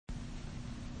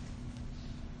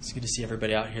It's good to see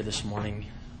everybody out here this morning.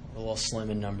 We're a little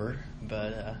slim in number,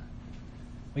 but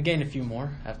we gained a few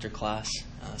more after class,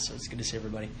 so it's good to see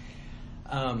everybody.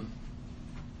 I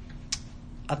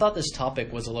thought this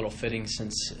topic was a little fitting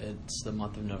since it's the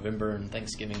month of November and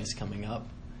Thanksgiving is coming up.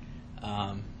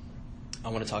 I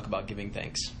want to talk about giving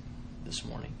thanks this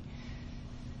morning.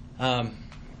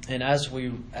 And as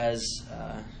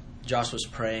Josh was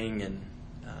praying and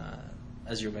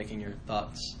as you're making your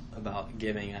thoughts about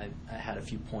giving, I had a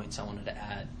few points I wanted to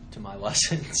add to my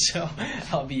lesson, so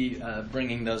I'll be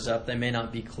bringing those up. They may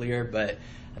not be clear, but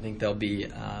I think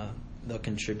they'll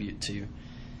contribute to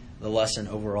the lesson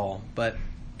overall. But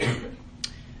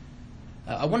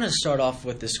I want to start off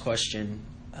with this question.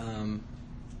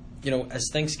 As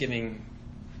Thanksgiving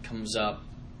comes up,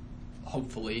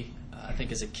 hopefully, I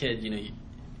think as a kid,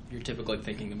 you're typically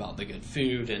thinking about the good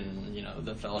food and,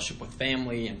 the fellowship with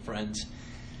family and friends.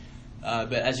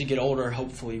 But as you get older,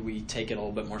 hopefully we take it a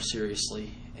little bit more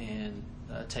seriously and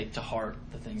take to heart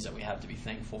the things that we have to be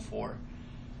thankful for.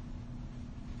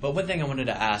 But one thing I wanted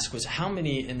to ask was how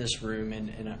many in this room,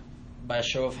 by a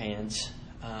show of hands,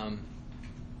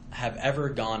 have ever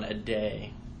gone a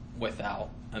day without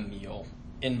a meal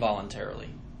involuntarily?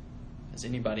 Is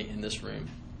anybody in this room?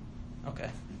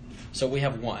 Okay. So we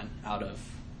have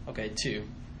two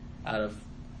out of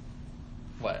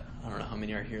what? I don't know how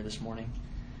many are here this morning.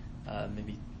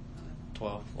 Maybe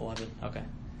 12, 11. Okay.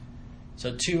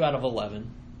 So 2 out of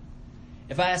 11.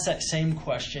 If I asked that same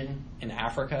question in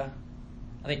Africa,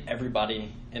 I think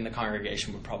everybody in the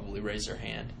congregation would probably raise their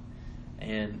hand.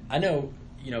 And I know,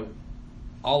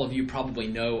 all of you probably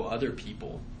know other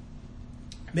people,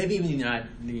 maybe even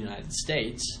in the United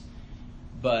States,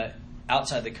 but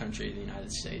outside the country of the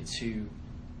United States, who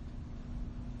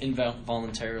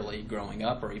involuntarily growing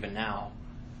up or even now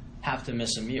have to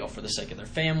miss a meal for the sake of their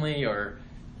family, or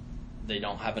they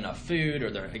don't have enough food, or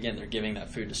they're giving that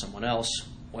food to someone else,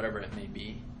 whatever it may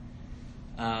be.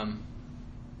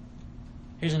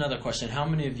 Here's another question. How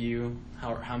many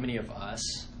of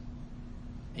us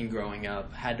in growing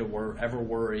up had to ever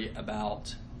worry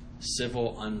about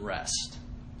civil unrest?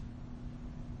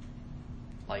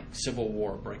 Like civil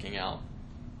war breaking out?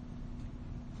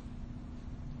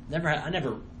 I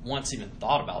never once even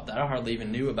thought about that. I hardly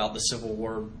even knew about the Civil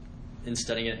War in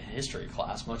studying it in history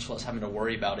class, much less having to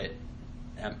worry about it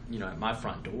at my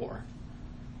front door.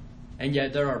 And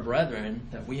yet there are brethren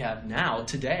that we have now,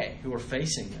 today, who are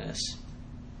facing this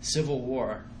civil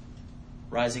war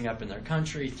rising up in their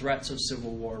country, threats of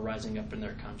civil war rising up in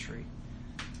their country.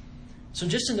 So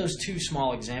just in those two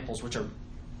small examples, which are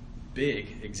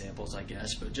big examples, I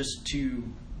guess, but just two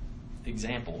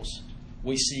examples,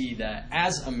 we see that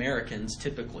as Americans,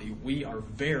 typically, we are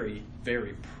very,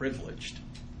 very privileged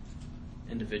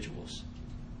individuals.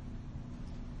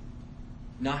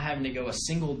 Not having to go a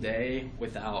single day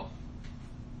without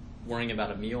worrying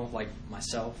about a meal, like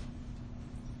myself.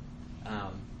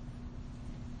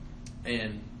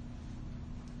 And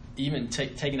even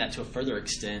taking that to a further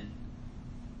extent,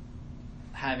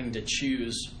 having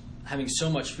so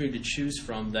much food to choose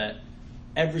from that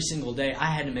every single day I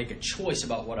had to make a choice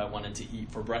about what I wanted to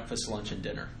eat for breakfast, lunch, and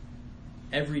dinner.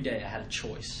 Every day I had a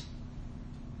choice.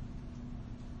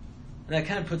 And that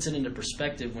kind of puts it into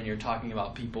perspective when you're talking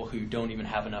about people who don't even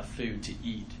have enough food to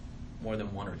eat more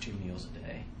than 1 or 2 meals a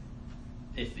day,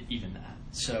 if even that.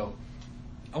 So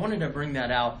I wanted to bring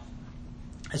that out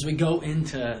as we go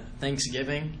into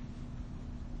Thanksgiving.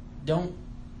 And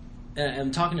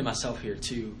I'm talking to myself here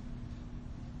too,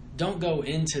 don't go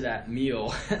into that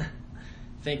meal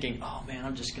thinking, oh man,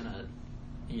 I'm just going to,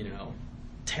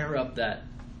 tear up that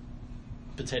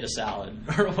potato salad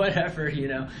or whatever,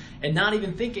 and not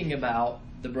even thinking about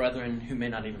the brethren who may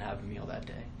not even have a meal that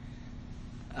day.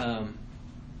 I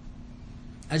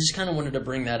just kind of wanted to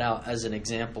bring that out as an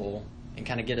example and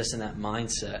kind of get us in that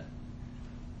mindset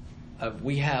of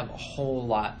we have a whole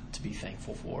lot to be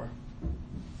thankful for.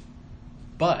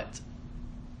 But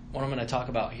what I'm going to talk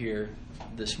about here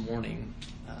this morning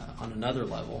on another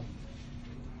level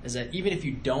is that even if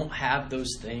you don't have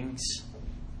those things,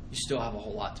 you still have a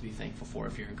whole lot to be thankful for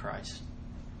if you're in Christ.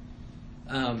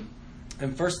 In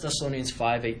 1 Thessalonians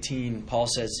 5:18, Paul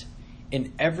says,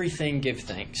 "In everything give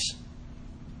thanks,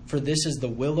 for this is the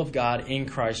will of God in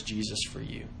Christ Jesus for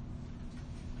you."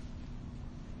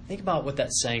 Think about what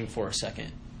that's saying for a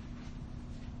second.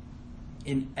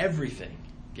 In everything,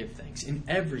 give thanks. In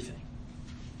everything.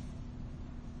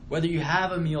 Whether you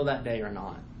have a meal that day or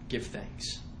not, give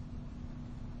thanks.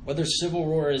 Whether civil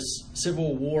war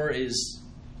is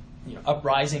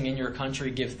uprising in your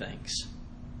country, give thanks.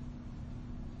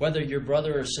 Whether your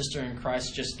brother or sister in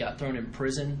Christ just got thrown in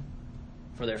prison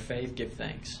for their faith, give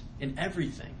thanks. In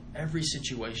everything, every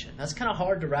situation. That's kind of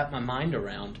hard to wrap my mind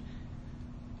around.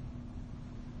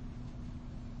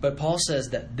 But Paul says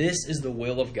that this is the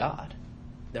will of God,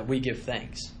 that we give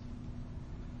thanks.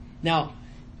 Now,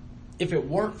 if it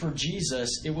weren't for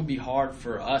Jesus, it would be hard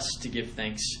for us to give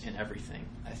thanks in everything,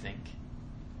 I think.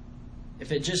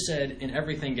 If it just said, in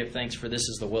everything give thanks, for this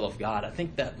is the will of God, I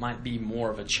think that might be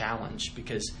more of a challenge,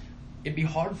 because it'd be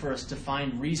hard for us to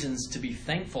find reasons to be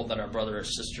thankful that our brother or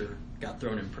sister got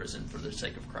thrown in prison for the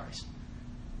sake of Christ.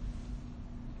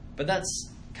 But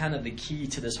that's kind of the key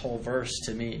to this whole verse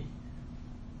to me,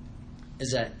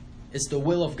 is that it's the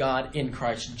will of God in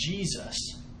Christ Jesus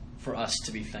for us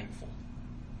to be thankful.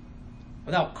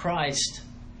 Without Christ,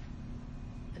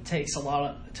 it takes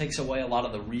away a lot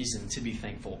of the reason to be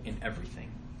thankful in everything.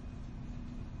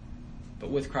 But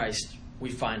with Christ,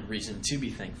 we find reason to be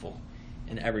thankful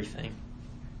in everything.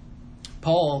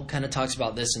 Paul kind of talks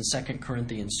about this in 2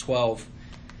 Corinthians 12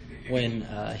 when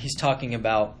he's talking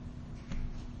about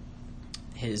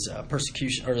his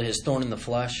persecution, or his thorn in the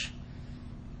flesh.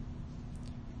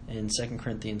 In 2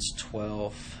 Corinthians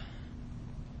 12,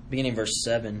 beginning verse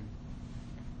 7,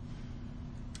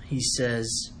 he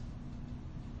says,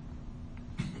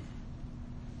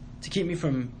 to keep me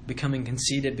from becoming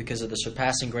conceited because of the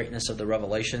surpassing greatness of the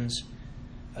revelations,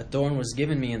 a thorn was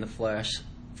given me in the flesh,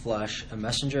 a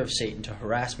messenger of Satan to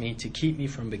harass me, to keep me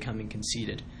from becoming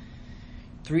conceited.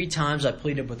 3 times I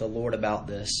pleaded with the Lord about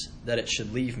this, that it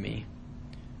should leave me.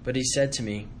 But he said to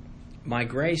me, my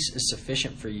grace is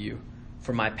sufficient for you,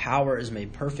 for my power is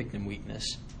made perfect in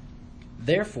weakness.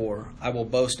 Therefore, I will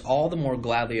boast all the more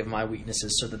gladly of my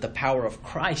weaknesses, so that the power of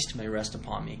Christ may rest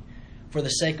upon me. For the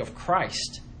sake of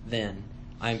Christ, then,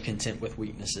 I am content with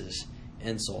weaknesses,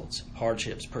 insults,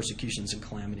 hardships, persecutions, and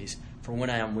calamities. For when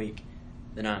I am weak,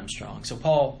 then I am strong. So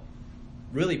Paul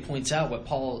really points out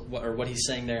what he's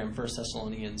saying there in 1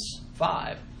 Thessalonians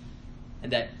 5,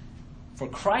 and that for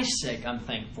Christ's sake, I'm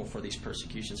thankful for these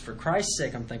persecutions. For Christ's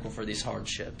sake, I'm thankful for these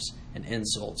hardships and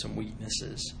insults and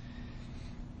weaknesses.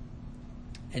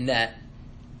 And that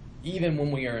even when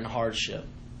we are in hardship,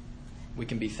 we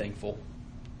can be thankful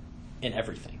in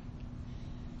everything.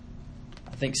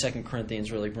 I think 2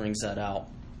 Corinthians really brings that out.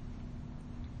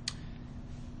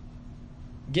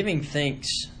 Giving thanks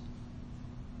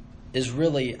is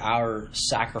really our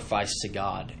sacrifice to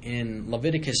God. In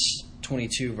Leviticus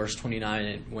 22, verse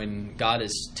 29, when God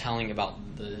is telling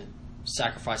about the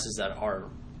sacrifices that are,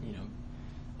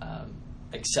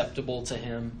 acceptable to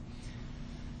Him,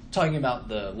 talking about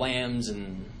the lambs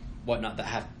and whatnot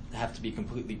that have to be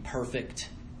completely perfect.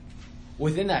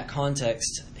 Within that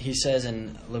context, he says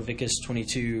in Leviticus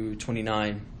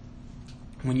 22:29,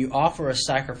 when you offer a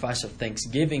sacrifice of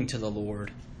thanksgiving to the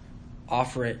Lord,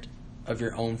 offer it of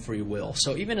your own free will.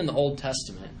 So even in the Old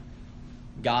Testament,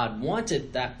 God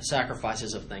wanted that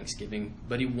sacrifices of thanksgiving,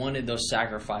 but He wanted those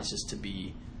sacrifices to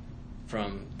be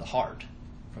from the heart,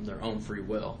 from their own free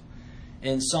will.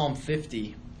 In Psalm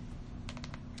 50,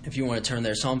 if you want to turn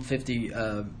there, Psalm 50,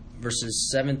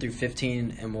 verses 7 through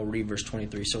 15, and we'll read verse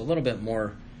 23. So a little bit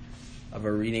more of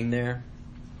a reading there.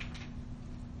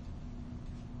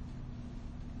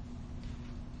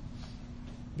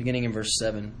 Beginning in verse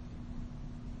 7.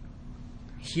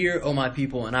 Hear, O my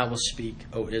people, and I will speak,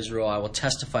 O Israel, I will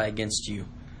testify against you.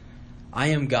 I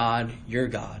am God, your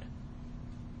God.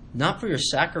 Not for your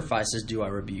sacrifices do I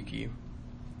rebuke you.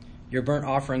 Your burnt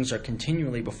offerings are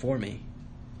continually before me.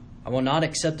 I will not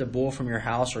accept a bull from your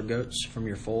house or goats from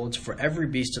your folds, for every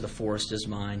beast of the forest is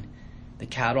mine, the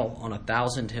cattle on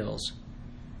 1,000 hills.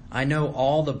 I know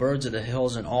all the birds of the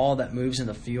hills, and all that moves in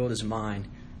the field is mine.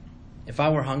 If I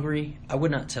were hungry, I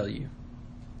would not tell you,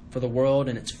 for the world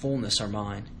and its fullness are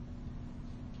mine.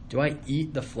 Do I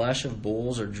eat the flesh of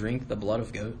bulls or drink the blood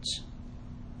of goats?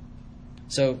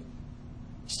 So,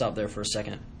 stop there for a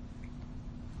second.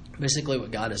 Basically what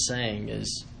God is saying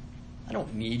is, I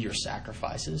don't need your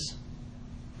sacrifices.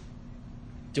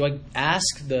 Do I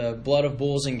ask the blood of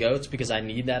bulls and goats because I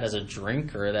need that as a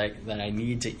drink, or that I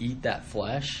need to eat that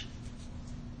flesh?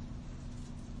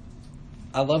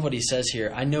 I love what he says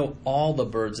here. I know all the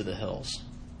birds of the hills.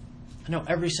 I know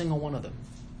every single one of them.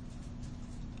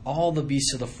 All the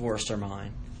beasts of the forest are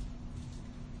mine.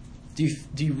 Do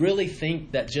you really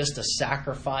think that just a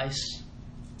sacrifice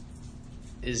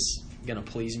is going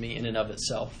to please me in and of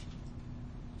itself?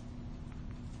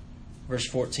 Verse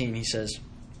 14, he says,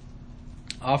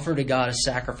 offer to God a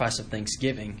sacrifice of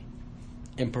thanksgiving,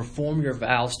 and perform your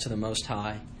vows to the Most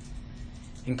High,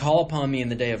 and call upon me in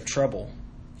the day of trouble.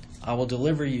 I will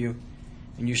deliver you,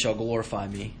 and you shall glorify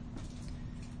me.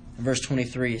 In verse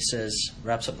 23, it says,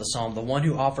 wraps up the psalm, "The one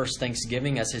who offers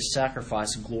thanksgiving as his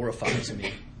sacrifice glorifies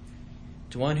me.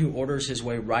 To one who orders his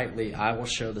way rightly, I will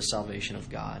show the salvation of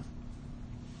God."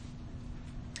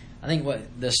 I think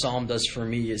what this psalm does for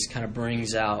me is kind of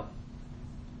brings out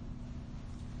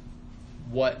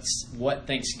what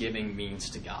Thanksgiving means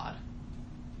to God.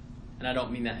 And I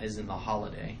don't mean that as in the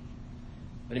holiday,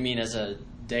 but I mean as a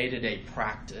day-to-day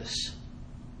practice.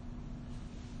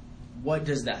 What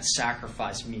does that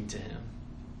sacrifice mean to him?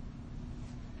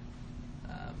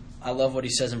 I love what he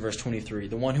says in verse 23.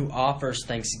 "The one who offers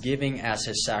thanksgiving as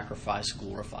his sacrifice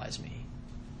glorifies me."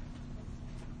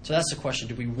 So that's the question.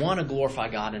 Do we want to glorify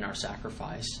God in our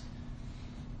sacrifice?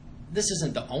 This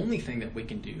isn't the only thing that we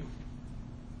can do,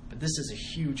 but this is a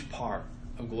huge part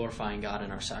of glorifying God in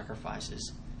our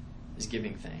sacrifices, is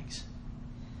giving thanks.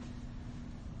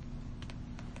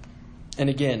 And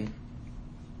again,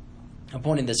 I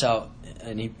pointed this out,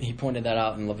 and he pointed that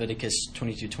out in Leviticus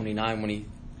 22:29 when he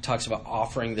talks about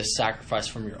offering this sacrifice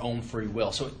from your own free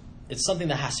will. So it's something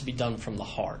that has to be done from the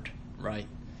heart, right?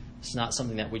 It's not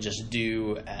something that we just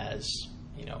do as,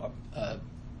 a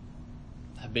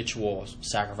habitual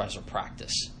sacrifice or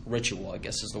practice. Ritual, I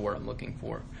guess, is the word I'm looking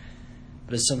for.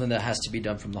 But it's something that has to be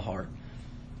done from the heart.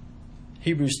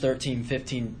 Hebrews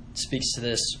 13:15 speaks to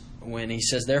this when he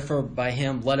says, "Therefore by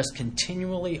him let us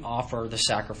continually offer the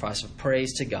sacrifice of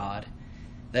praise to God,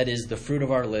 that is the fruit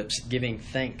of our lips, giving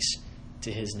thanks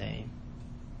to his name."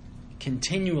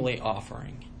 Continually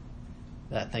offering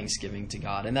that thanksgiving to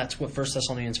God. And that's what 1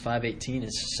 Thessalonians 5:18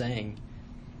 is saying.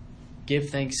 Give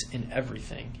thanks in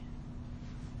everything.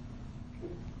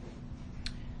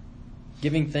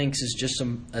 Giving thanks is just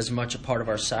as much a part of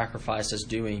our sacrifice as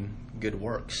doing good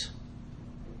works.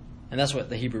 And that's what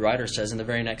the Hebrew writer says in the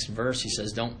very next verse. He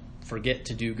says, "Don't forget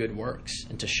to do good works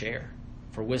and to share.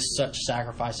 For with such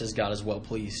sacrifices God is well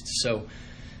pleased." So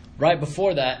right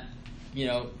before that,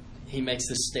 he makes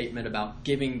this statement about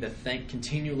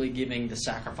continually giving the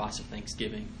sacrifice of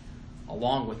thanksgiving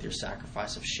along with your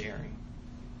sacrifice of sharing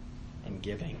and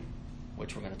giving,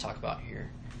 which we're going to talk about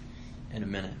here in a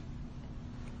minute.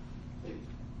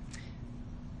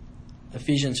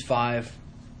 Ephesians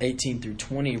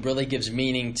 5:18-20 really gives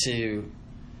meaning to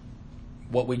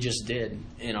what we just did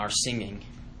in our singing.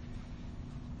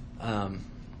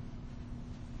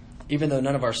 Even though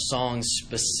none of our songs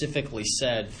specifically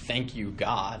said, "Thank you,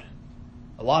 God,"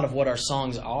 a lot of what our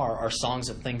songs are songs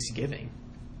of thanksgiving,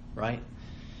 right?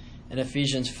 In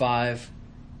Ephesians 5,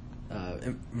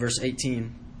 verse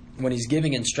 18, when he's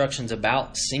giving instructions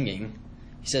about singing,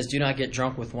 he says, "Do not get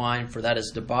drunk with wine, for that is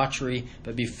debauchery,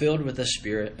 but be filled with the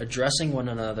Spirit, addressing one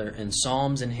another in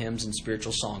psalms and hymns and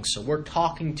spiritual songs." So we're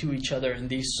talking to each other in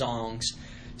these songs,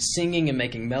 singing and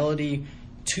making melody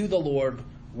to the Lord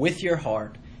with your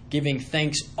heart, giving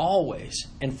thanks always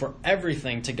and for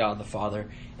everything to God the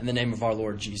Father in the name of our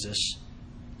Lord Jesus,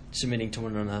 submitting to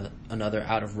one another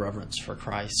out of reverence for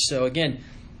Christ. So again,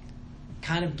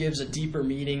 kind of gives a deeper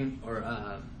meaning,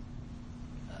 or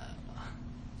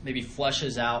maybe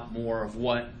fleshes out more of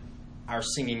what our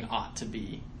singing ought to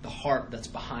be. The heart that's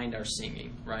behind our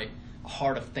singing, right? A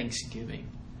heart of thanksgiving.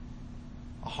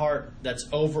 A heart that's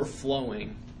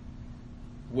overflowing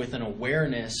with an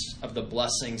awareness of the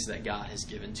blessings that God has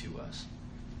given to us.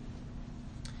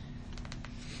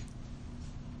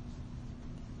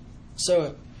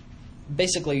 So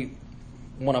basically,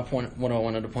 what I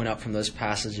wanted to point out from those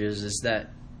passages is that,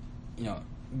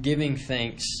 giving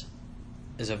thanks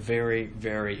is a very,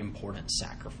 very important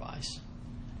sacrifice.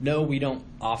 No, we don't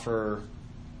offer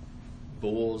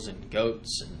bulls and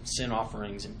goats and sin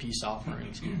offerings and peace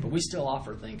offerings, but we still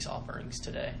offer thanks offerings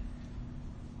today.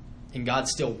 And God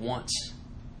still wants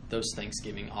those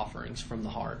thanksgiving offerings from the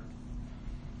heart.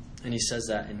 And he says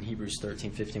that in Hebrews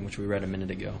 13:15, which we read a minute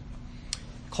ago.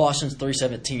 Colossians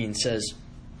 3:17 says,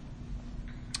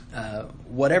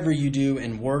 "Whatever you do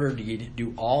in word or deed,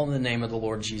 do all in the name of the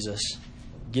Lord Jesus,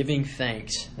 giving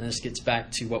thanks." And this gets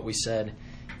back to what we said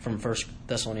from 1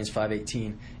 Thessalonians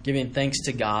 5:18, giving thanks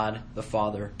to God the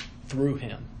Father through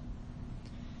him.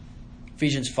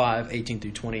 Ephesians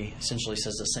 5:18-20 essentially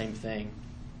says the same thing.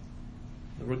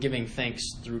 We're giving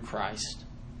thanks through Christ.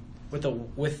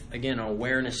 With again, an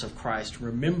awareness of Christ,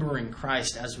 remembering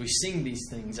Christ as we sing these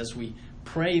things, as we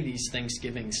pray these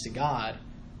thanksgivings to God,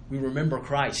 we remember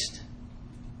Christ.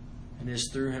 And it is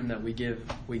through him that we give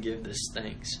this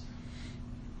thanks.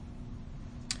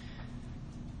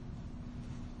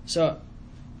 So,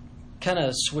 kind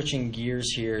of switching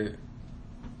gears here,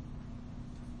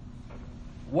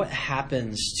 what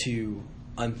happens to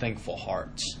unthankful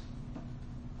hearts?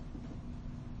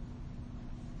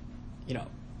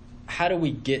 How do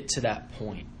we get to that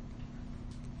point?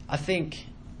 I think,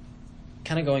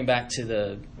 kind of going back to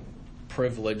the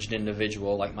privileged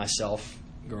individual like myself,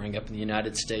 growing up in the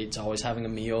United States, always having a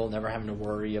meal, never having to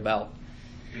worry about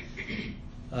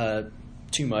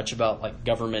too much about like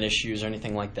government issues or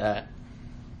anything like that.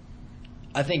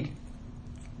 I think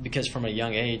because from a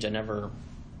young age I never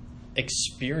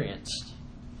experienced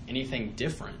anything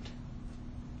different,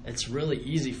 it's really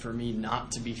easy for me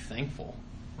not to be thankful,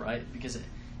 right? Because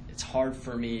it's hard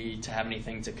for me to have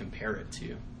anything to compare it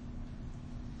to.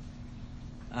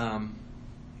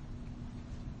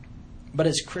 But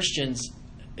as Christians,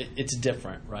 it's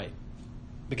different, right?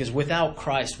 Because without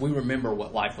Christ, we remember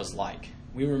what life was like.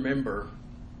 We remember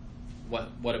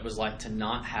what it was like to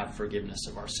not have forgiveness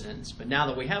of our sins. But now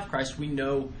that we have Christ, we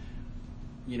know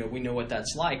what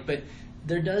that's like. But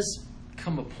there does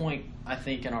come a point, I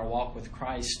think, in our walk with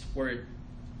Christ where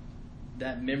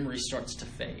that memory starts to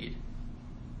fade.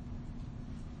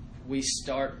 We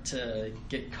start to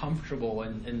get comfortable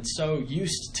and so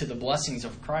used to the blessings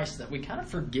of Christ that we kind of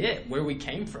forget where we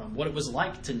came from, what it was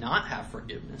like to not have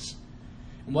forgiveness,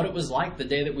 and what it was like the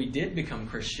day that we did become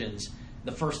Christians,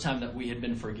 the first time that we had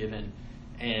been forgiven,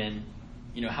 and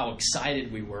how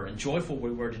excited we were and joyful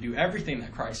we were to do everything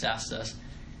that Christ asked us.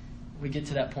 We get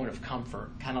to that point of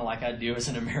comfort, kind of like I do as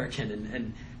an American,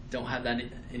 and don't have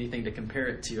anything to compare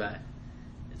it to.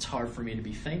 It's hard for me to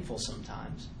be thankful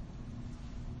sometimes.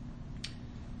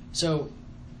 So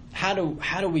how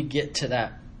do we get to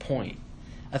that point?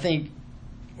 I think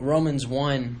Romans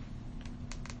 1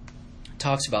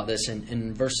 talks about this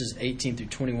in verses 18 through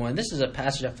 21. This is a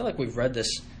passage, I feel like we've read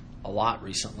this a lot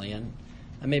recently, and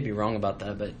I may be wrong about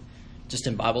that, but just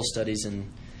in Bible studies and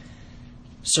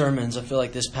sermons, I feel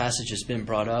like this passage has been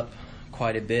brought up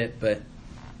quite a bit. But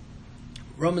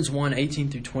Romans 1, 18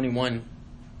 through 21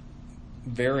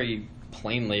 very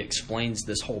plainly explains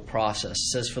this whole process.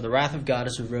 It says, "For the wrath of God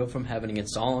is revealed from heaven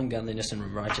against all ungodliness and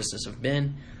unrighteousness of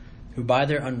men, who by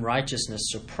their unrighteousness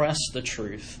suppress the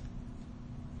truth.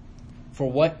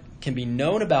 For what can be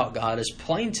known about God is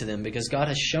plain to them, because God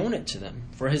has shown it to them.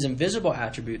 For his invisible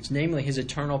attributes, namely his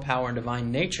eternal power and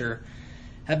divine nature,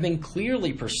 have been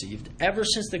clearly perceived ever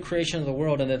since the creation of the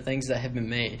world and the things that have been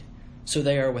made, so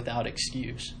they are without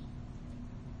excuse.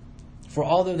 For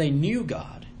although they knew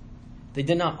God, they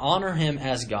did not honor him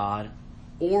as God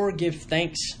or give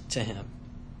thanks to him,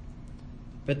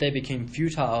 but they became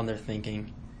futile in their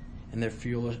thinking, and their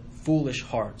foolish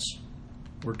hearts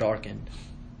were darkened."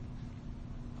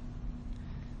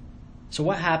 So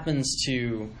what happens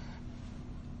to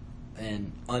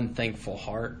an unthankful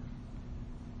heart?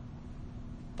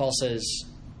 Paul says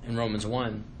in Romans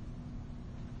 1,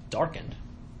 darkened,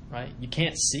 right? You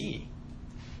can't see.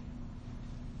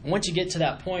 And once you get to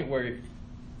that point where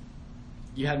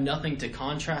you have nothing to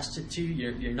contrast it to,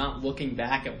 you're not looking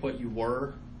back at what you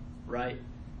were, right,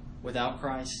 without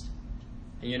Christ,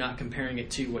 and you're not comparing it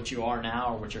to what you are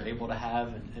now or what you're able to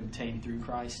have and obtain through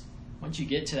Christ. Once you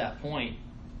get to that point,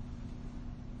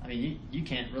 I mean, you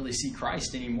can't really see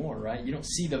Christ anymore, right? You don't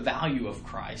see the value of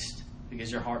Christ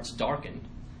because your heart's darkened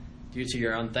due to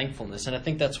your unthankfulness. And I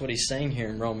think that's what he's saying here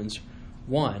in Romans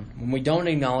 1. When we don't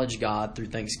acknowledge God through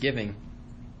thanksgiving,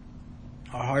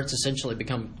 our hearts essentially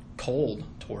become cold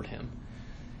toward him,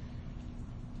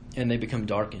 and they become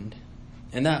darkened.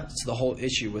 And that's the whole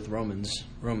issue with Romans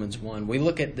 1. We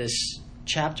look at this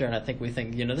chapter and I think we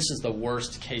think, this is the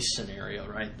worst case scenario,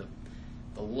 right?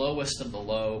 The lowest of the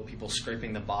low, people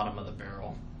scraping the bottom of the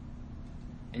barrel.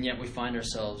 And yet we find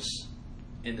ourselves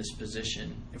in this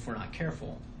position, if we're not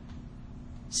careful,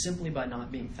 simply by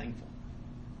not being thankful.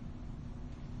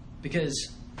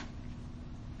 Because,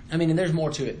 and there's more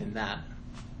to it than that.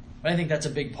 But I think that's a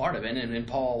big part of it, and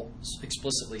Paul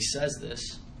explicitly says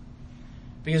this.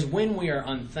 Because when we are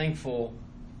unthankful,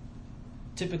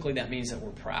 typically that means that we're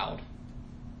proud.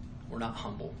 We're not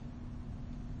humble.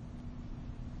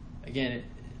 Again,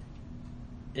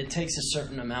 it takes a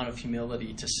certain amount of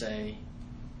humility to say,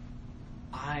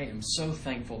 I am so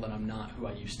thankful that I'm not who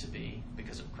I used to be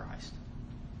because of Christ.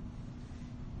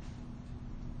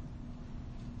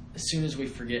 As soon as we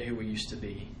forget who we used to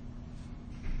be,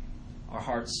 our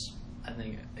hearts, I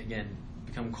think, again,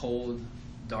 become cold,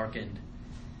 darkened,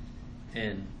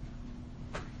 and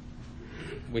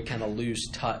we kind of lose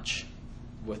touch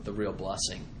with the real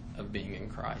blessing of being in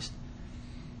Christ.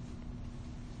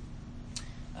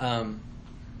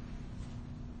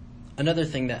 Another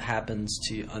thing that happens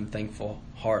to unthankful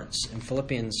hearts, in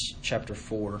Philippians chapter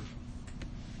 4,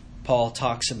 Paul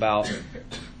talks about,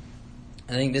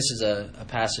 I think this is a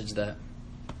passage that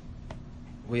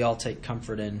we all take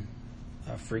comfort in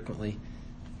frequently.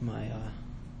 My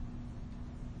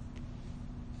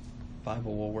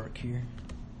Bible will work here.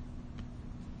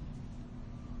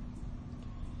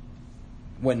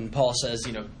 when Paul says,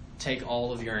 take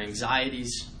all of your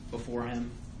anxieties before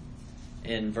him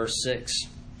in verse 6.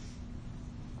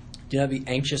 Do not be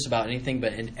anxious about anything,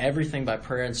 but in everything by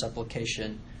prayer and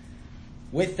supplication,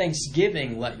 with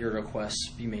thanksgiving, let your requests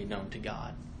be made known to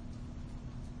God.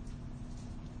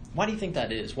 Why do you think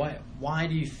that is? Why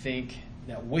do you think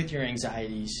that with your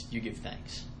anxieties, you give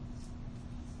thanks?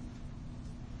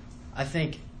 I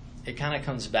think it kind of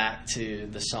comes back to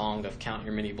the song of Count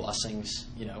Your Many Blessings.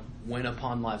 When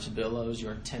upon life's billows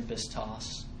your tempest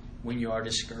toss, when you are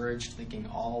discouraged, thinking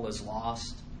all is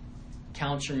lost,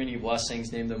 count your many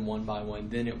blessings, name them one by one,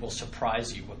 then it will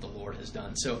surprise you what the Lord has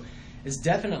done. So it's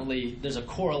definitely, there's a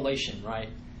correlation, right,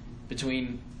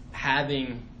 between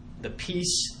having the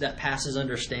peace that passes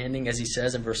understanding, as he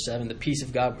says in verse 7, the peace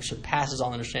of God which surpasses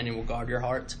all understanding will guard your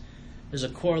hearts. There's a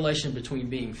correlation between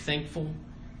being thankful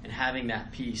and having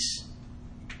that peace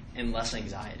and less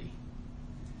anxiety.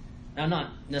 Now, I'm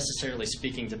not necessarily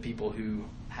speaking to people who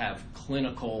have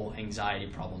clinical anxiety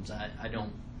problems. I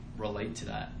don't relate to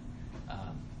that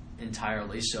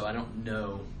entirely, so I don't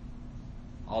know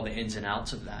all the ins and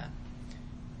outs of that.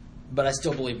 But I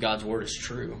still believe God's word is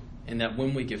true, and that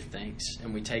when we give thanks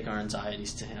and we take our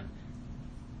anxieties to him,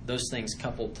 those things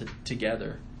coupled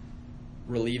together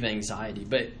relieve anxiety.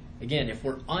 But again, if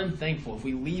we're unthankful, if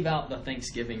we leave out the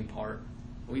thanksgiving part,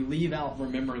 we leave out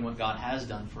remembering what God has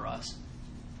done for us,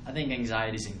 I think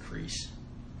anxieties increase.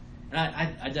 And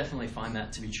I definitely find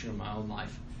that to be true in my own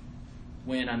life.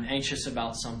 When I'm anxious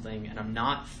about something and I'm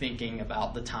not thinking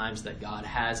about the times that God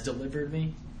has delivered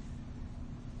me,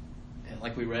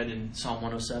 like we read in Psalm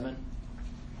 107,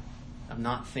 I'm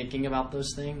not thinking about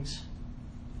those things,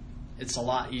 it's a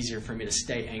lot easier for me to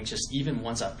stay anxious even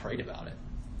once I've prayed about it.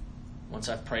 Once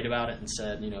I've prayed about it and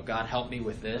said, God, help me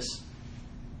with this,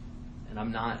 and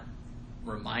I'm not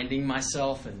reminding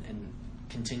myself and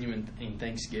continuing in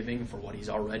thanksgiving for what he's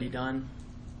already done,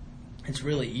 it's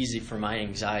really easy for my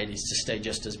anxieties to stay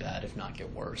just as bad, if not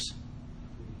get worse.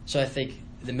 So I think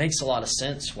it makes a lot of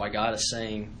sense why God is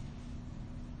saying,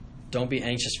 don't be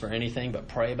anxious for anything, but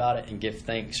pray about it and give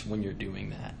thanks when you're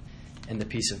doing that. And the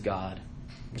peace of God,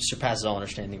 which surpasses all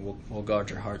understanding, will guard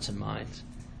your hearts and minds.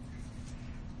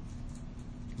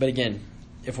 But again,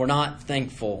 if we're not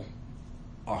thankful,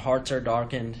 our hearts are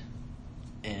darkened.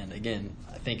 And again,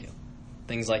 I think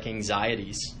things like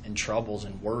anxieties and troubles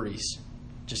and worries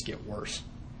just get worse.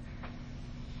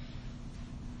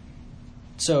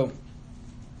 So,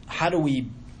 how do we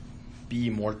be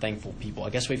more thankful people? I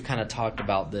guess we've kind of talked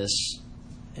about this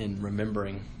in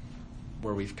remembering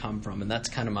where we've come from, and that's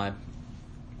kind of my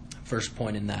first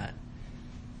point in that,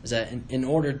 is that in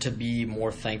order to be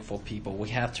more thankful people, we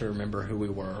have to remember who we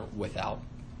were without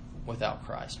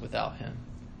Christ, without him.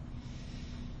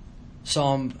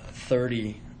 Psalm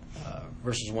 30,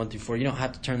 verses 1 through 4. You don't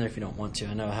have to turn there if you don't want to.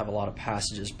 I know I have a lot of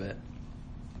passages, but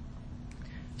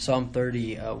Psalm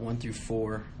 30, 1 through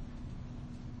 4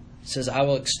 says, I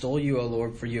will extol you, O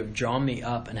Lord, for you have drawn me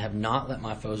up and have not let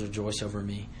my foes rejoice over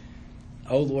me.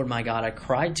 O Lord my God, I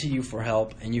cried to you for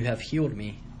help, and you have healed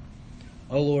me.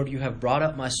 O Lord, you have brought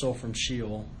up my soul from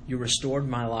Sheol. You restored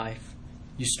my life.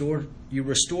 You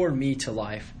restored me to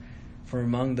life from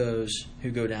among those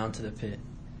who go down to the pit.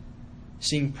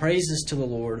 Sing praises to the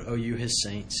Lord, O you his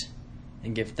saints,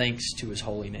 and give thanks to his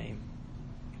holy name.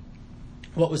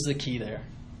 What was the key there?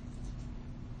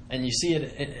 And you see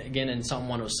it again in Psalm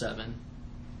 107,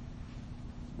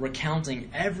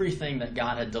 recounting everything that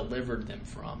God had delivered them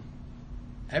from,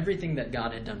 everything that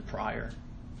God had done prior.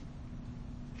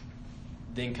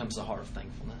 Then comes the heart of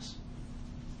thankfulness.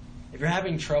 If you're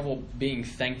having trouble being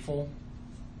thankful,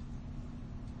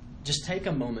 just take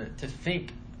a moment to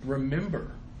think,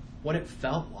 remember what it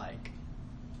felt like,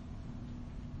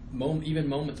 even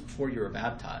moments before you were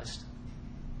baptized,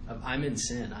 of I'm in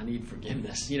sin, I need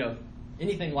forgiveness.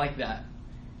 Anything like that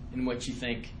in which you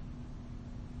think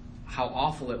how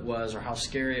awful it was or how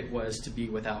scary it was to be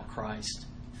without Christ.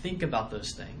 Think about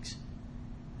those things.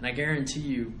 And I guarantee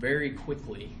you, very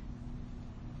quickly,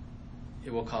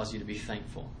 it will cause you to be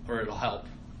thankful, or it'll help.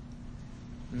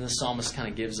 And the psalmist kind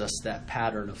of gives us that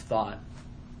pattern of thought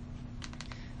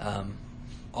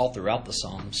all throughout the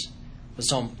Psalms. But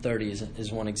Psalm 30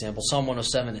 is one example. Psalm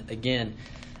 107, again,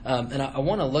 and I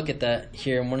want to look at that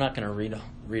here, and we're not going to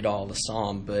read all the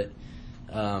Psalm, but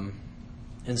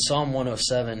in Psalm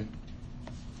 107,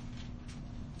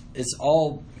 it's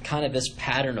all kind of this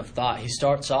pattern of thought. He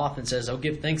starts off and says, "Oh,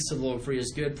 give thanks to the Lord, for he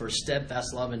is good, for his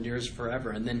steadfast love endures forever."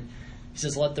 And then he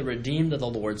says, "Let the redeemed of the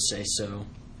Lord say so,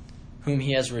 whom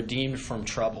he has redeemed from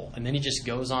trouble." And then he just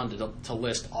goes on to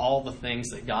list all the things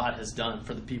that God has done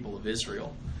for the people of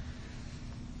Israel.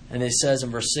 And it says in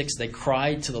verse 6, they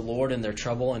cried to the Lord in their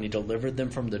trouble, and he delivered them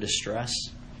from their distress.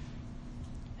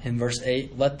 In verse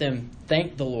 8, let them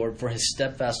thank the Lord for his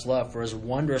steadfast love, for his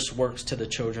wondrous works to the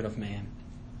children of man.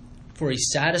 For he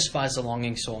satisfies the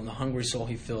longing soul, and the hungry soul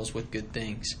he fills with good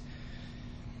things.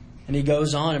 And he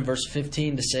goes on in verse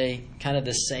 15 to say kind of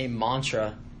this same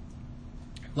mantra.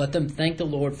 Let them thank the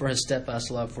Lord for his steadfast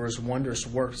love, for his wondrous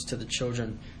works to the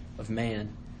children of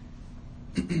man.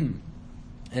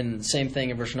 And same thing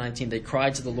in verse 19. They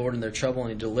cried to the Lord in their trouble, and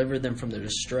he delivered them from their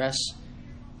distress.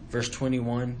 Verse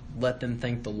 21, let them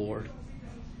thank the Lord.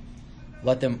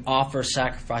 Let them offer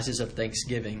sacrifices of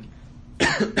thanksgiving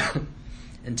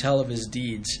and tell of his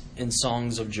deeds in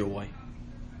songs of joy.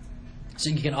 So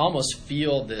you can almost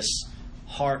feel this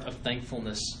heart of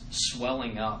thankfulness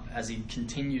swelling up as he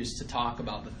continues to talk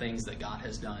about the things that God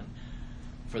has done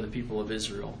for the people of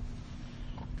Israel.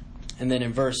 And then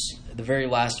in the very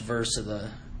last verse of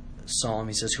the psalm,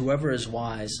 he says, whoever is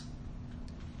wise,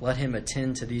 let him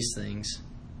attend to these things.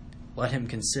 Let him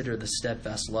consider the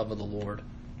steadfast love of the Lord.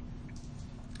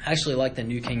 I actually like the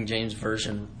New King James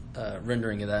Version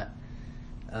rendering of that.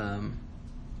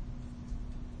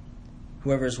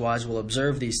 Whoever is wise will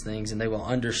observe these things, and they will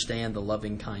understand the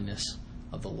loving kindness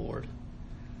of the Lord.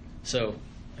 So,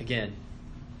 again,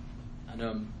 I know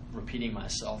I'm repeating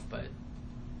myself, but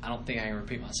I don't think I can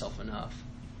repeat myself enough.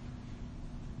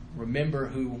 Remember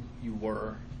who you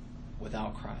were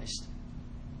without Christ,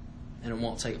 and it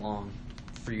won't take long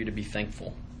for you to be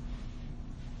thankful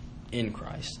in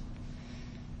Christ.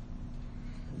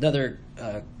 Another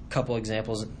couple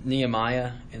examples.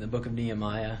 Nehemiah, in the book of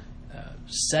Nehemiah,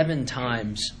 7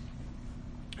 times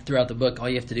throughout the book, all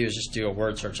you have to do is just do a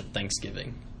word search of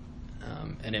thanksgiving.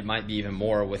 And it might be even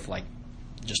more with like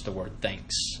just the word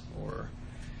thanks or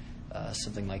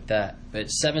something like that.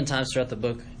 But 7 times throughout the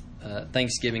book,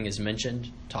 thanksgiving is mentioned,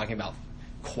 talking about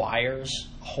choirs,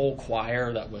 a whole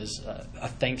choir that was a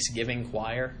thanksgiving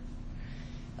choir.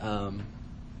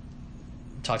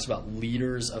 Talks about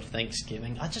leaders of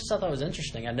thanksgiving. I just thought that was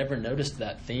interesting. I never noticed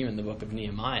that theme in the book of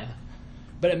Nehemiah.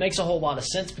 But it makes a whole lot of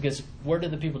sense because where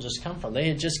did the people just come from? They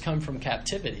had just come from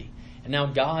captivity. And now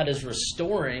God is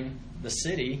restoring the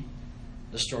city,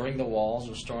 restoring the walls,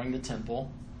 restoring the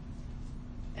temple.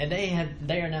 And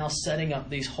they are now setting up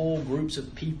these whole groups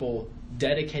of people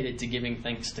dedicated to giving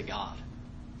thanks to God.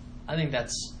 I think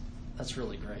that's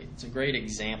really great. It's a great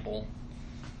example,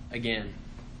 again,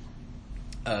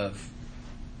 of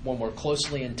when we're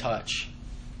closely in touch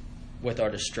with our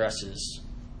distresses,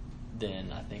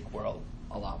 then I think we're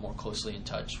a lot more closely in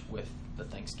touch with the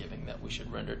thanksgiving that we should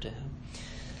render to him.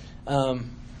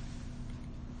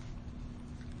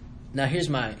 Now here's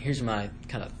my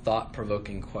kind of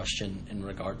thought-provoking question in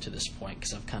regard to this point,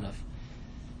 because I've kind of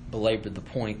belabored the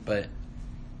point, but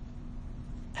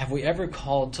have we ever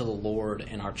called to the Lord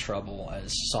in our trouble,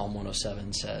 as Psalm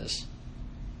 107 says,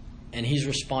 and he's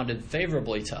responded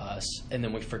favorably to us, and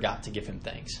then we forgot to give him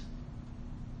thanks?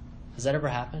 Has that ever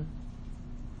happened?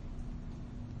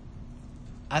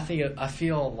 I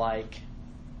feel like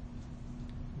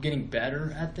I'm getting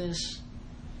better at this,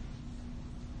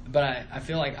 but I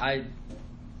feel like I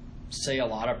say a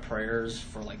lot of prayers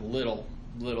for like little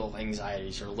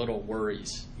anxieties or little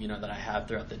worries, that I have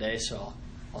throughout the day. So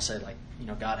I'll say like,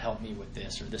 God help me with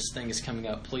this, or this thing is coming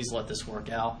up, please let this work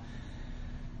out.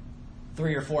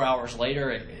 3 or 4 hours later,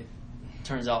 it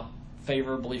turns out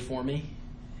favorably for me,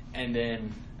 and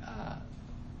then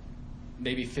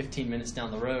maybe 15 minutes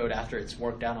down the road after it's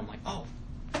worked out, I'm like, oh,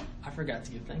 I forgot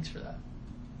to give thanks for that.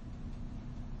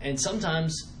 And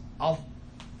sometimes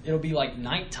it'll be like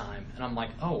nighttime, and I'm like,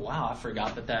 oh wow, I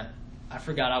forgot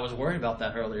I was worried about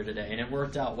that earlier today, and it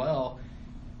worked out well,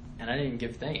 and I didn't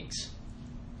give thanks.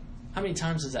 How many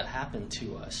times has that happened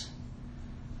to us?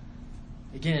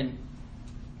 Again,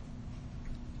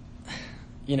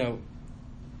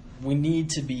 we need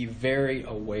to be very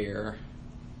aware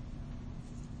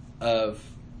of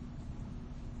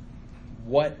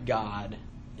what God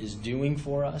is doing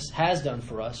for us, has done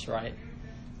for us, right,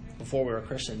 before we were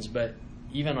Christians, but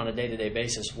even on a day-to-day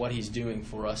basis, what he's doing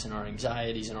for us in our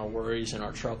anxieties and our worries and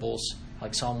our troubles.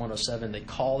 Like Psalm 107, they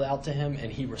called out to him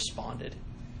and he responded.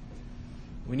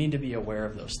 We need to be aware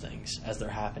of those things as they're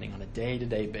happening on a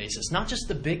day-to-day basis. Not just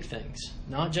the big things.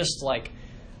 Not just like,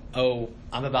 oh,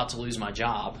 I'm about to lose my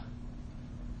job.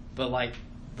 But like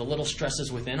the little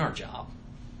stresses within our job.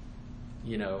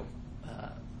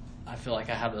 I feel like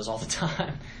I have those all the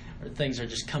time. Or things are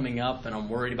just coming up and I'm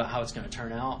worried about how it's going to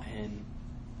turn out. And,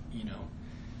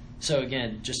 so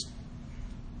again, just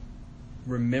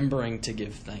remembering to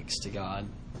give thanks to God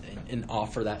and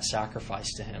offer that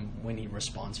sacrifice to him when he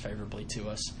responds favorably to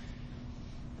us.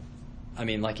 I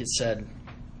mean, like it said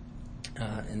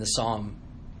in the psalm,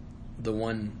 the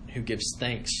one who gives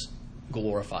thanks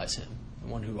glorifies him. The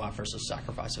one who offers a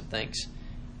sacrifice of thanks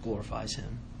glorifies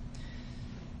him.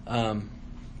 And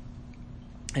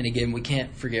again, we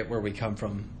can't forget where we come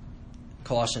from.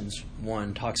 Colossians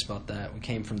 1 talks about that. We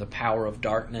came from the power of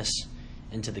darkness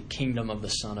into the kingdom of the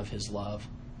Son of his love.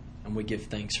 And we give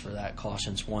thanks for that.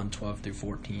 Colossians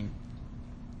 1:12-14.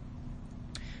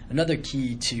 Another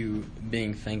key to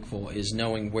being thankful is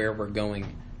knowing where we're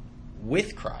going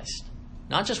with Christ.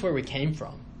 Not just where we came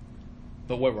from,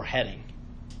 but where we're heading.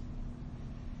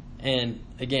 And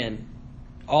again,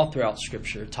 all throughout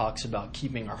Scripture it talks about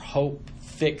keeping our hope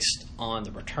fixed on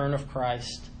the return of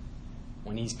Christ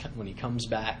when he comes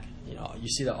back. You know, you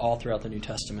see that all throughout the New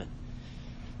Testament.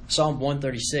 Psalm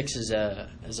 136 is a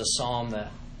psalm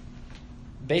that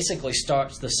basically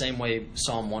starts the same way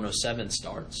Psalm 107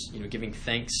 starts. You know, giving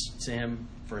thanks to him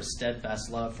for his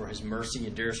steadfast love, for his mercy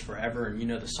endures forever. And you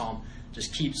know the psalm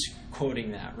just keeps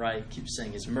quoting that, right? Keeps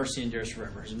saying his mercy endures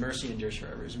forever, his mercy endures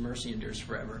forever, his mercy endures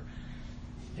forever.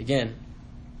 Again,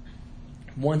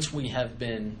 once we have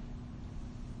been,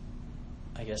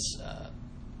 I guess,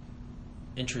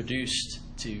 introduced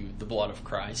to the blood of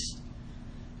Christ,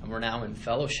 and we're now in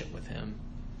fellowship with him,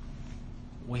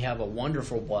 we have a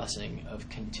wonderful blessing of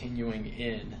continuing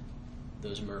in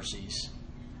those mercies,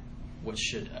 which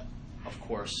should, of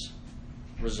course,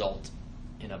 result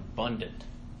in abundant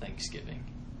thanksgiving.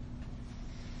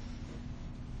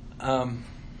 And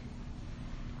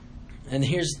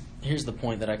here's the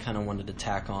point that I kind of wanted to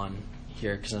tack on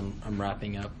here, because I'm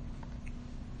wrapping up,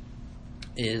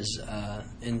 is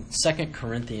in 2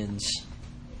 Corinthians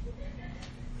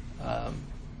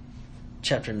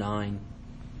chapter 9,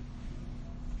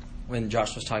 when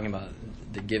Josh was talking about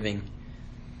the giving.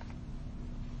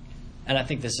 And I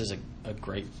think this is a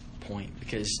great point,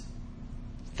 because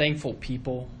thankful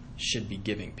people should be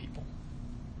giving people.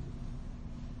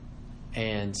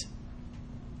 And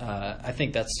I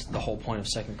think that's the whole point of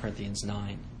 2 Corinthians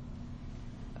 9.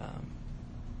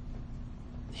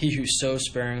 He who sows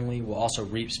sparingly will also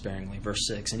reap sparingly, verse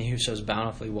 6. And he who sows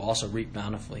bountifully will also reap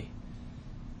bountifully.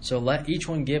 So let each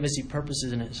one give as he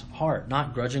purposes in his heart,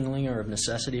 not grudgingly or of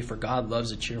necessity, for God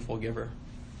loves a cheerful giver.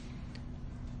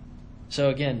 So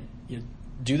again, you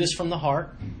do this from the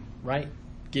heart, right?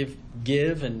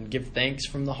 Give and give thanks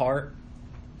from the heart.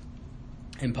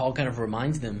 And Paul kind of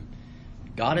reminds them,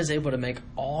 God is able to make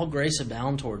all grace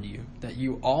abound toward you, that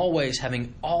you always,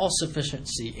 having all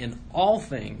sufficiency in all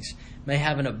things, may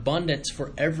have an abundance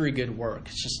for every good work.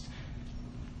 It's just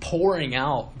pouring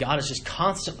out. God is just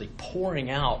constantly pouring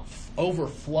out,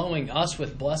 overflowing us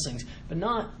with blessings, but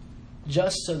not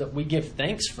just so that we give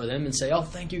thanks for them and say, oh,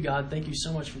 thank you, God. Thank you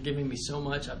so much for giving me so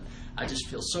much. I just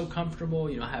feel so comfortable.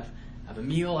 You know, I have a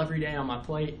meal every day on my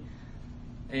plate,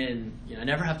 and you know, I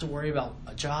never have to worry about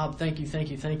a job. Thank you, thank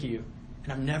you, thank you.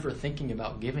 And I'm never thinking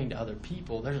about giving to other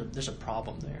people. There's a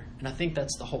problem there. And I think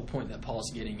that's the whole point that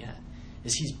Paul's getting at,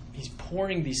 is he's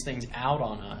pouring these things out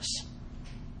on us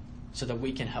so that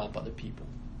we can help other people.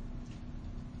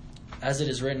 As it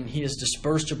is written, he is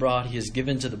dispersed abroad, he is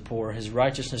given to the poor, his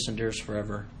righteousness endures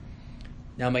forever.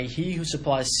 Now may he who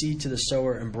supplies seed to the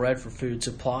sower and bread for food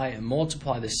supply and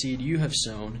multiply the seed you have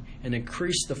sown and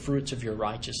increase the fruits of your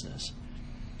righteousness,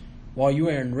 while you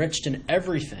are enriched in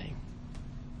everything.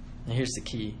 And here's the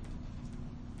key.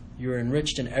 You are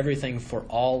enriched in everything for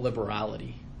all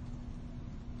liberality.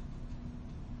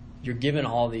 You're given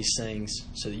all these things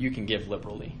so that you can give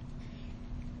liberally,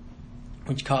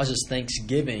 which causes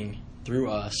thanksgiving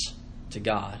through us to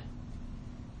God.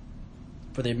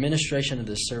 For the administration of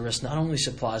this service not only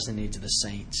supplies the needs of the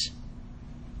saints,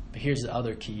 but here's the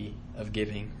other key of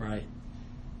giving, right?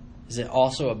 Is it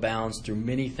also abounds through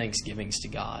many thanksgivings to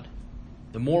God.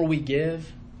 The more we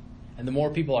give, and the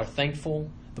more people are thankful,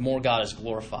 the more God is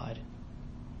glorified.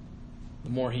 The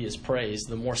more he is praised,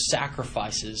 the more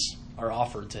sacrifices are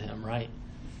offered to him, right?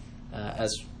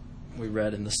 As we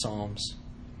read in the Psalms.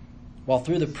 While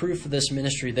through the proof of this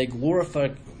ministry, they glorify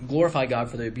God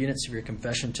for the obedience of your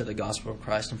confession to the gospel of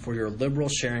Christ and for your liberal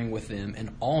sharing with them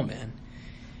and all men,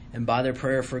 and by their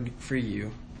prayer for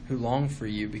you, who long for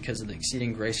you because of the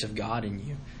exceeding grace of God in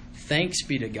you. Thanks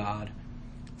be to God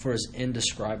for his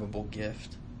indescribable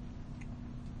gift.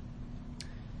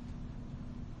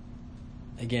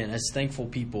 Again, as thankful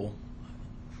people,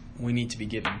 we need to be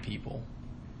giving people.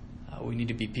 We need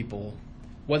to be people,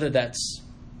 whether that's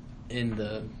in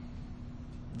the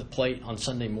plate on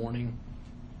Sunday morning,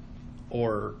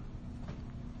 or,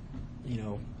 you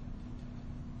know,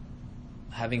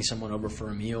 having someone over for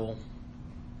a meal,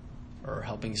 or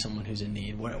helping someone who's in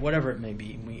need, whatever it may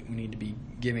be. We need to be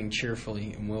giving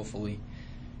cheerfully and willfully,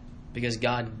 because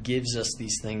God gives us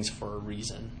these things for a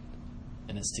reason,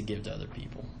 and it's to give to other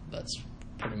people. That's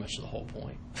pretty much the whole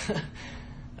point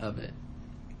of it.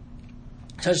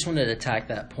 So I just wanted to tack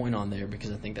that point on there,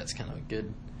 because I think that's kind of a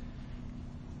good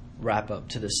wrap up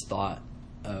to this thought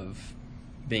of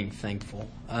being thankful.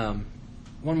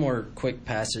 One more quick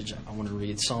passage I want to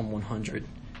read, Psalm 100.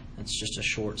 It's just a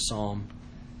short psalm.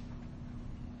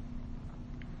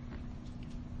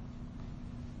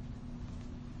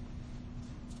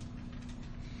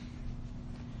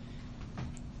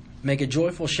 Make a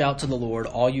joyful shout to the Lord,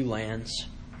 all you lands.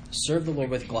 Serve the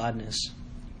Lord with gladness.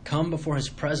 Come before his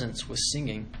presence with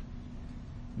singing.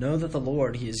 Know that the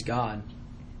Lord, he is God.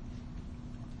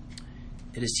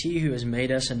 It is he who has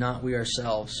made us and not we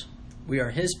ourselves. We are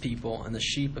his people and the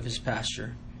sheep of his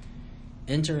pasture.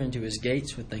 Enter into his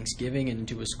gates with thanksgiving and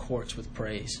into his courts with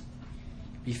praise.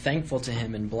 Be thankful to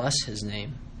him and bless his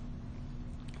name.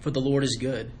 For the Lord is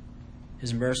good.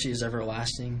 His mercy is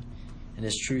everlasting, and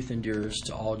his truth endures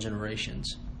to all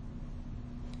generations.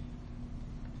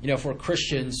 You know, for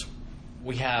Christians,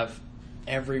 we have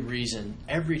every reason,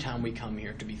 every time we come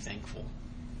here, to be thankful.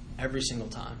 Every single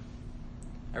time.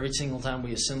 Every single time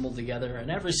we assemble together, and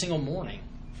every single morning,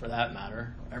 for that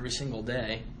matter, every single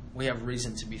day, we have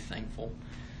reason to be thankful.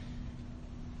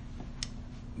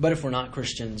 But if we're not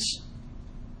Christians,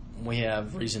 we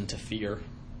have reason to fear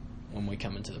when we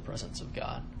come into the presence of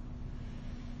God.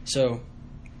 So,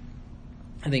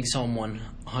 I think Psalm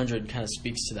 100 kind of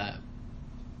speaks to that.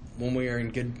 When we are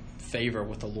in good favor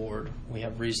with the Lord, we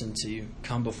have reason to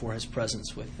come before his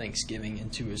presence with thanksgiving,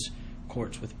 into his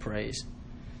courts with praise.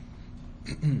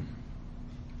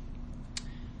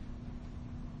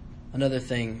 Another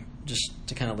thing, just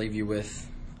to kind of leave you with,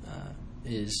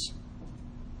 is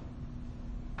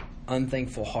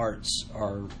unthankful hearts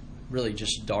are really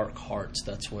just dark hearts.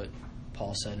 That's what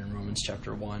Paul said in Romans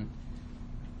chapter 1.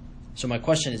 So my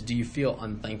question is, do you feel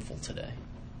unthankful today?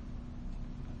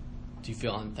 Do you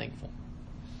feel unthankful?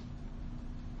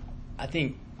 I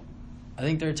think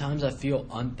there are times I feel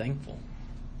unthankful.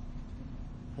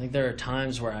 I think there are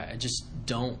times where I just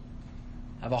don't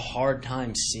have a hard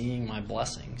time seeing my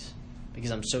blessings because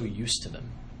I'm so used to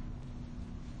them.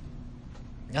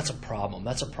 That's a problem.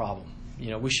 You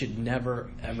know, we should never,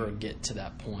 ever get to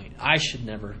that point. I should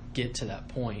never get to that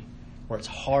point where it's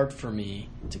hard for me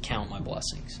to count my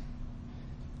blessings.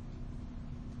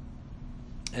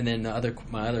 And then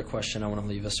my other question I want to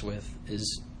leave us with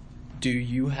is, do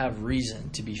you have reason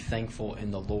to be thankful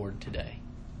in the Lord today?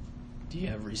 Do you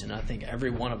have reason? I think every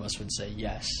one of us would say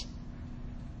yes.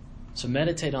 So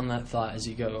meditate on that thought as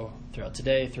you go throughout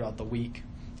today, throughout the week,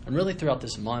 and really throughout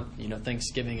this month. You know,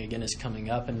 Thanksgiving again is coming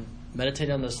up, and meditate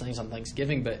on those things on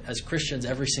Thanksgiving. But as Christians,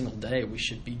 every single day we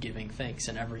should be giving thanks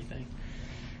in everything.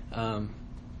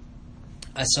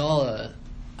 I saw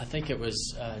I think it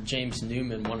was James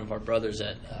Newman, one of our brothers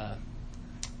at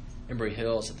Embry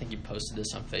Hills. I think he posted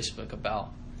this on Facebook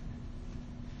about,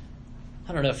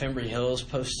 I don't know if Embry Hills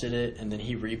posted it and then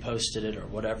he reposted it or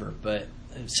whatever, but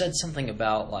it said something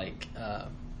about like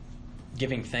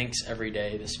giving thanks every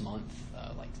day this month,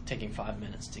 like taking 5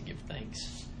 minutes to give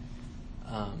thanks.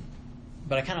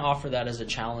 But I kind of offer that as a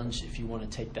challenge if you want to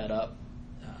take that up.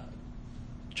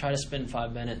 Try to spend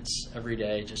 5 minutes every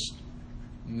day just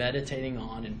meditating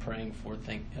on and praying for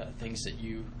things that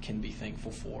you can be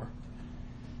thankful for,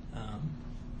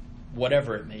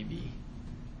 whatever it may be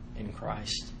in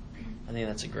Christ. I think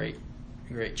that's a great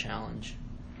challenge.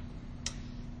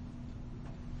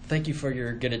 Thank you for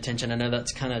your good attention. I know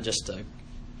that's kind of just a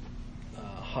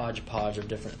hodgepodge of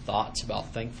different thoughts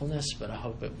about thankfulness, but I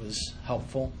hope it was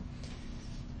helpful.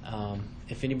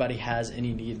 If anybody has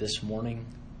any need this morning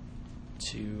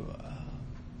to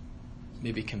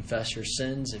maybe confess your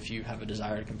sins, if you have a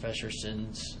desire to confess your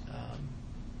sins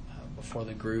before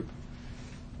the group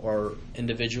or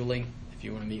individually, if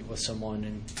you want to meet with someone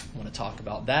and want to talk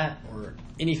about that or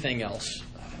anything else,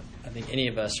 I think any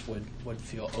of us would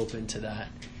feel open to that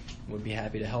and would be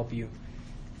happy to help you.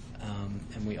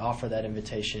 And we offer that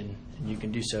invitation, and you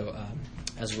can do so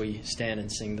as we stand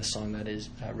and sing the song that is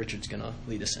Richard's going to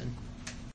lead us in.